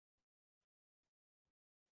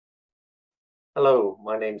Hello,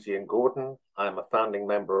 my name is Iain Gordon. I'm a founding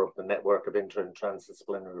member of the network of inter and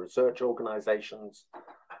transdisciplinary research organizations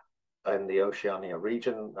in the Oceania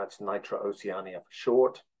region. That's NITRO-Oceania for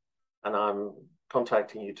short. And I'm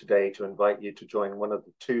contacting you today to invite you to join one of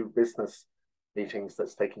the two business meetings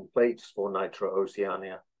that's taking place for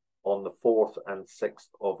NITRO-Oceania on the 4th and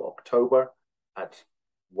 6th of October at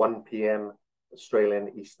 1 p.m.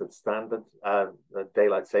 Australian Eastern Standard,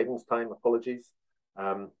 Daylight Savings Time, apologies.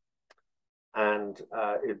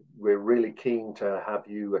 We're really keen to have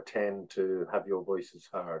you attend to have your voices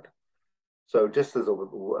heard. So just as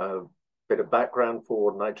a bit of background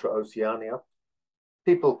for NITRO-Oceania,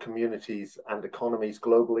 people, communities, and economies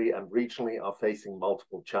globally and regionally are facing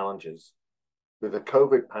multiple challenges. With the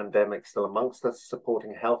COVID pandemic still amongst us,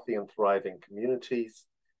 supporting healthy and thriving communities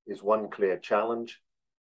is one clear challenge.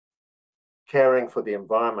 Caring for the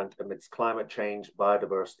environment amidst climate change,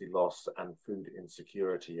 biodiversity loss, and food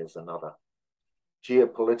insecurity is another.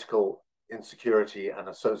 Geopolitical insecurity and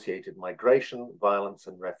associated migration, violence,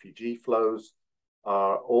 and refugee flows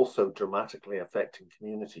are also dramatically affecting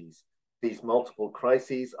communities. These multiple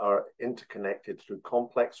crises are interconnected through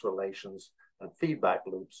complex relations and feedback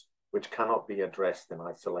loops, which cannot be addressed in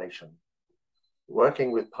isolation.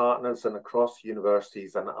 Working with partners and across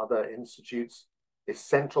universities and other institutes is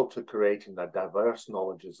central to creating the diverse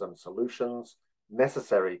knowledges and solutions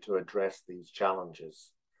necessary to address these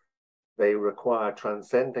challenges. They require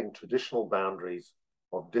transcending traditional boundaries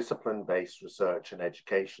of discipline-based research and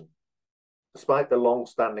education. Despite the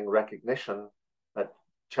long-standing recognition that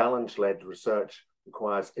challenge-led research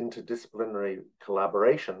requires interdisciplinary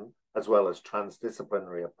collaboration as well as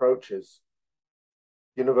transdisciplinary approaches,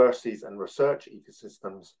 universities and research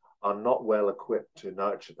ecosystems are not well equipped to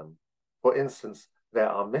nurture them. For instance, there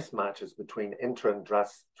are mismatches between inter- and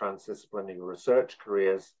transdisciplinary research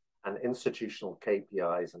careers and institutional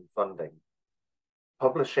KPIs and funding.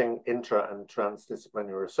 Publishing intra- and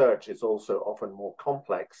transdisciplinary research is also often more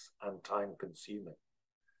complex and time-consuming.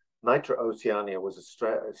 NITRO-Oceania was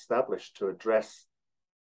established to address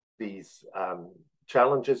these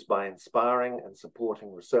challenges by inspiring and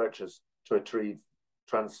supporting researchers to achieve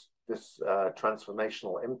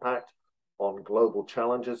transformational impact on global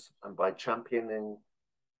challenges and by championing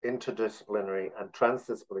interdisciplinary and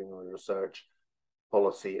transdisciplinary research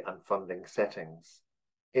policy and funding settings.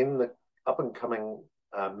 In the up-and-coming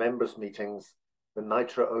members' meetings, the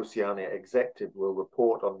NITRO-Oceania executive will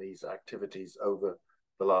report on these activities over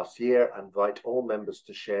the last year and invite all members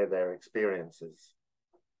to share their experiences.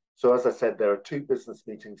 So as I said, there are two business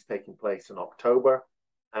meetings taking place in October,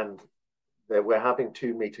 and we're having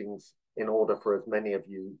two meetings in order for as many of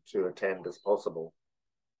you to attend as possible.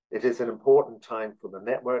 It is an important time for the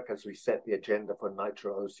network as we set the agenda for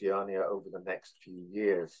NITRO-Oceania over the next few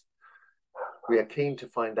years. We are keen to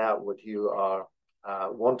find out what you are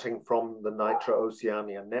wanting from the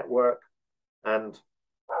NITRO-Oceania network, and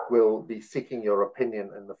we'll be seeking your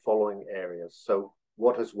opinion in the following areas. So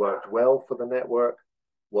what has worked well for the network?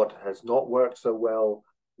 What has not worked so well?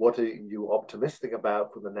 What are you optimistic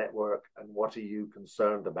about for the network? And what are you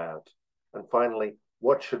concerned about? And finally,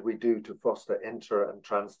 what should we do to foster inter- and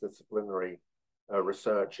transdisciplinary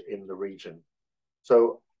research in the region?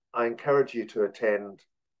 So I encourage you to attend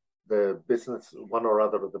the one or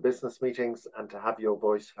other of the business meetings and to have your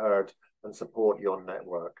voice heard and support your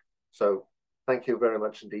network. So thank you very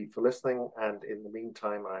much indeed for listening. And in the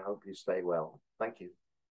meantime, I hope you stay well. Thank you.